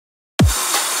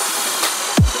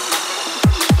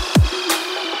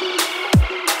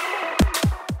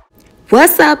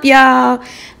What's up, y'all?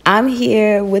 I'm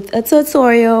here with a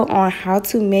tutorial on how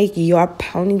to make your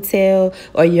ponytail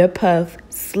or your puff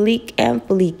sleek and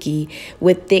fleeky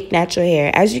with thick natural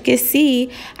hair. As you can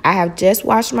see, I have just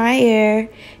washed my hair.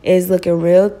 It's looking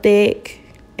real thick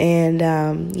and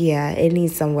yeah, it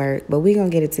needs some work, but we're gonna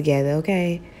get it together,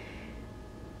 okay?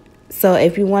 So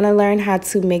if you want to learn how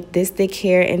to make this thick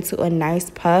hair into a nice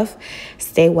puff,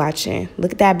 stay watching.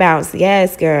 Look at that bounce.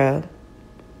 Yes, girl.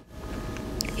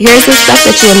 Here's the stuff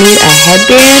that you'll need: a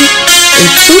headband and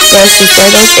toothbrush to spray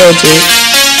those edges.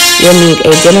 You'll need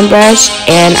a denim brush,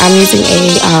 and I'm using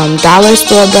a dollar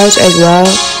store brush as well,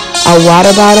 a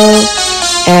water bottle,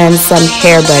 and some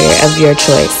hair butter of your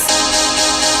choice.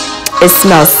 It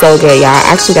smells so good, y'all.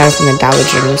 I actually got it from the Dollar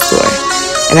General store,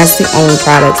 and that's the only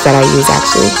products that I use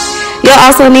actually. You'll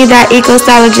also need that Eco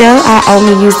Styler gel. I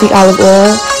only use the olive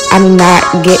oil. I do not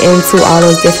get into all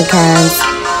those different kinds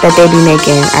that they be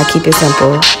making. I keep it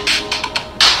simple.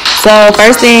 So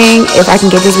first thing, if I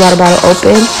can get this water bottle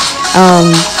open,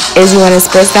 is you want to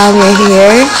spritz down your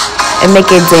hair and make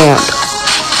it damp.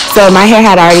 So my hair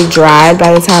had already dried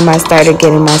by the time I started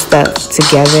getting my stuff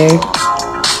together.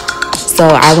 So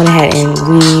I went ahead and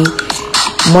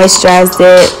re-moisturized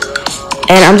it.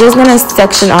 And I'm just going to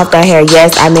section off that hair.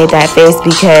 Yes, I made that face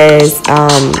because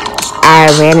I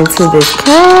ran into this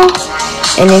curl.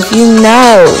 And if you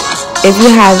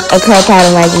have a curl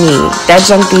pattern like me, that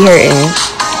junk be hurting.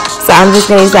 So I'm just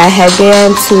going to use that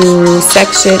headband to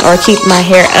section or keep my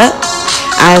hair up.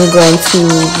 I'm going to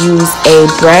use a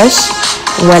brush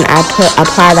when I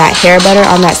apply that hair butter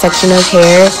on that section of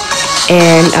hair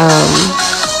and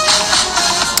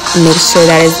make sure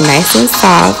that it's nice and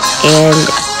soft and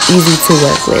easy to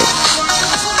work with.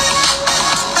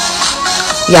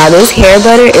 Yeah, this hair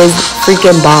butter is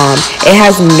freaking bomb. It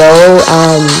has no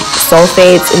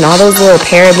sulfates and all those little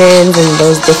parabens and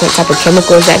those different type of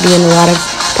chemicals that be in a lot of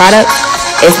products.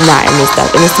 It's not in this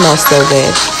stuff, and it smells so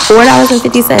good.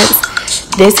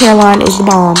 $4.50. This hairline is the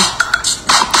bomb.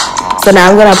 So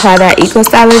now I'm gonna apply that Eco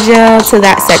Styler gel to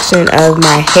that section of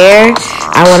my hair.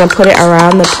 I want to put it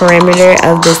around the perimeter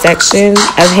of the section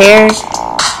of hair,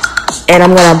 and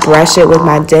I'm gonna brush it with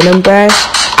my denim brush.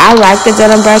 I like the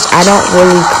denim brush. I don't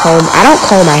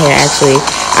comb my hair actually.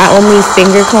 I only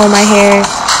finger comb my hair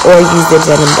or use the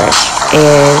denim brush,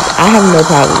 and I have no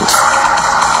problems.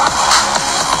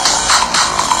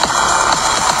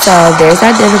 So there's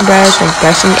that denim brush. I'm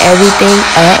brushing everything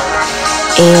up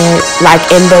and like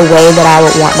in the way that I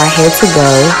would want my hair to go.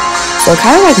 So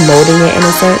kind of like molding it in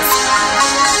a sense.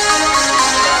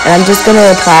 And I'm just gonna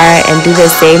apply and do the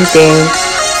same thing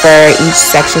for each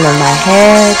section of my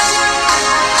head.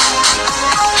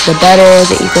 The butter,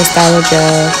 the Eco Styler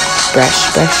gel,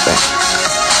 brush, brush, brush.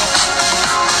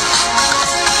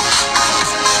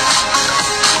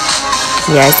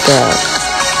 Yes, girl.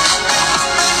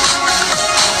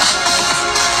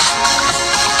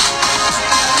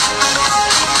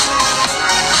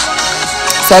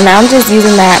 So now I'm just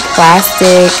using that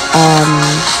plastic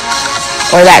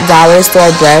or that dollar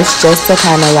store brush just to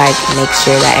kind of like make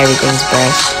sure that everything's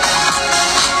brushed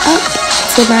up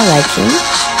to my liking.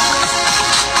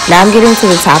 Now I'm getting to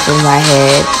the top of my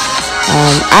head.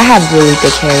 I have really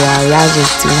thick hair, y'all. Y'all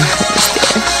just do not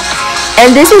understand. And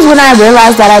this is when I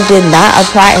realized that I did not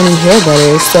apply any hair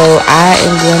butter. So I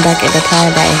am going back and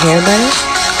applying that hair butter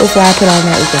before I put on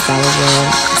that Eco Styler gel.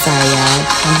 Sorry, y'all.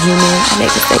 I'm human. I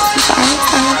make mistakes. Sorry.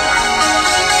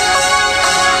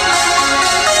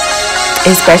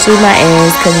 Especially my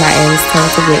ends, because my ends tend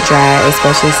to get dry,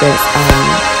 especially since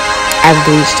I've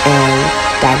bleached and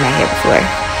dyed my hair before.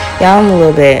 Y'all, I'm a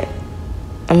little bit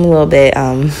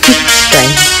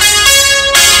strange.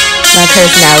 My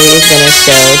personality is gonna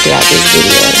show throughout this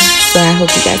video, so I hope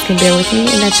you guys can bear with me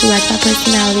and that you like my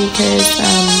personality, because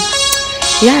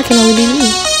yeah, I can only be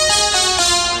me.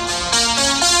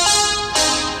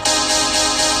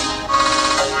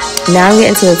 Now I'm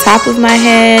getting to the top of my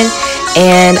head,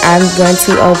 and I'm going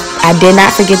to, I did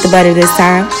not forget the butter this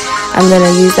time. I'm going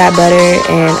to use that butter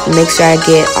and make sure I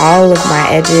get all of my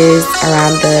edges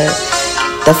around the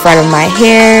front of my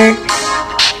hair.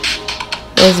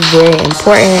 It's very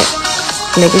important,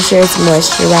 making sure it's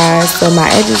moisturized so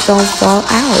my edges don't fall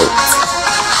out.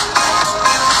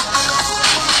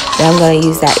 Then I'm going to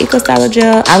use that Eco Styler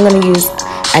gel. I'm going to use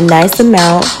a nice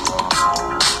amount.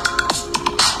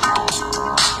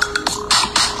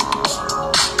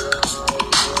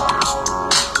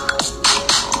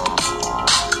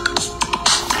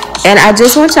 And I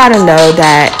just want y'all to know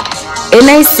that it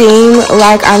may seem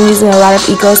like I'm using a lot of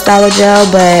Eco Styler gel,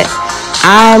 but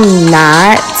I'm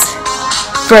not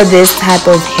for this type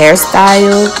of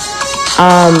hairstyle.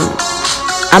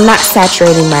 I'm not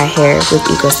saturating my hair with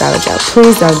Eco Styler Gel.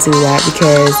 Please don't do that,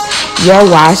 because your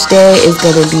wash day is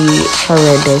going to be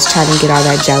horrendous trying to get all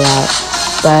that gel out.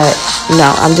 But no,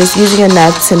 I'm just using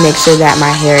enough to make sure that my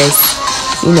hair is,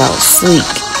 you know, sleek.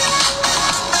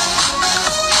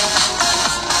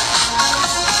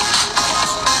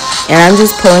 And I'm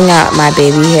just pulling out my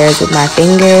baby hairs with my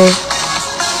finger.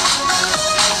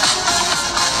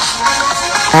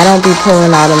 I don't be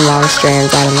pulling all them long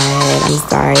strands out of my head. I'm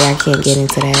sorry, I can't get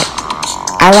into that.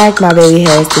 I like my baby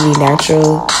hairs to be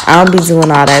natural. I don't be doing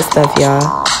all that stuff, y'all.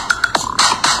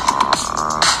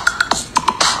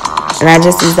 And I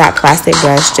just use that plastic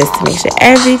brush just to make sure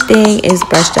everything is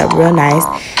brushed up real nice.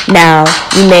 Now,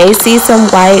 you may see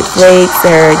some white flakes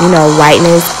or, you know,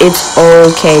 whiteness. It's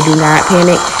okay. Do not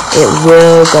panic. It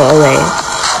will go away.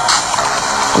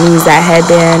 I'm gonna use that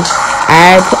headband.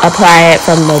 I apply it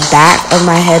from the back of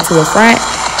my head to the front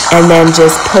and then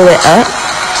just pull it up,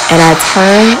 and I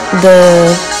turn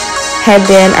the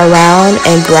headband around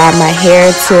and grab my hair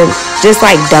to just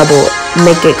like double,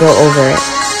 make it go over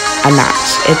a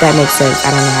notch, if that makes sense.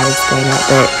 I don't know how to explain it,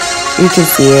 but you can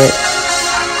see it.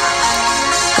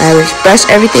 I brush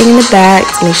everything in the back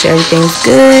to make sure everything's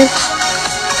good.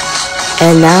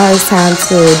 And now it's time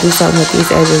to do something with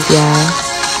these edges,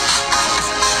 y'all.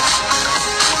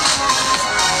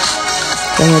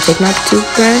 I'm going to take my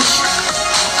toothbrush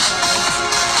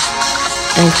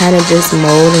and kind of just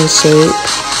mold and shape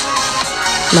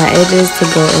my edges to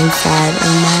go inside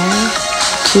of my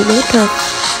cute little puff.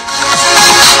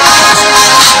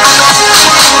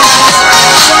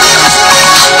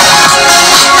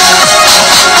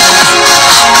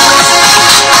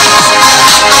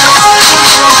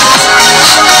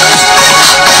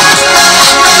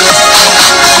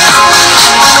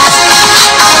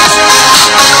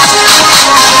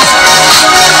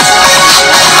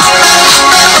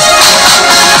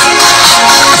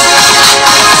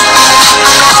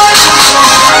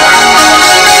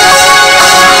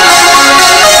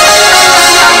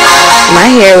 My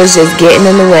hair was just getting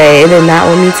in the way. It did not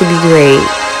want me to be great.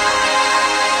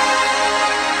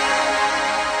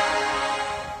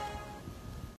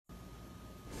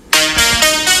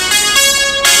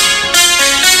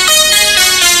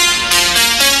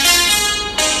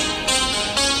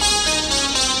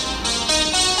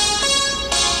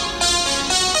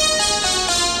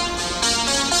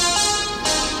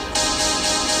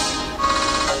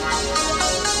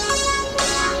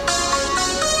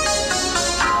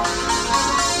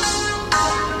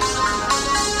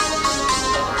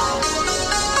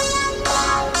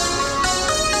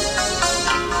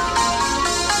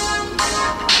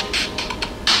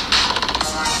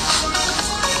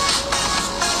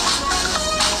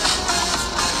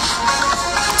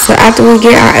 So after we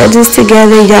get our edges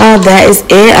together, y'all, that is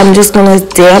it. I'm just going to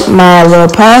dip my little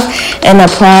puff and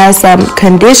apply some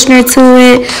conditioner to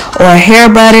it or hair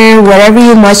butter, whatever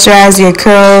you moisturize your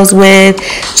curls with,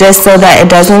 just so that it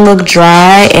doesn't look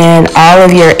dry and all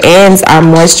of your ends are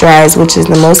moisturized, which is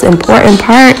the most important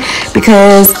part,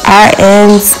 because our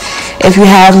ends, if you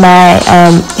have my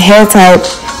hair type,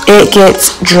 it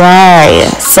gets dry.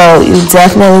 So you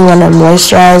definitely want to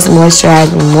moisturize,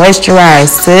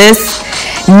 sis.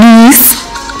 Niece.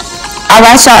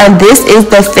 Alright, y'all, and this is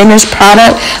the finished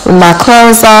product with my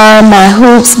clothes on, my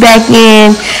hoops back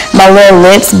in, my little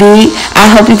lips beat. I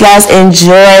hope you guys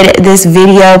enjoyed this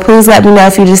video. Please let me know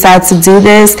if you decide to do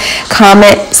this.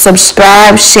 Comment,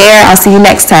 subscribe, share. I'll see you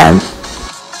next time.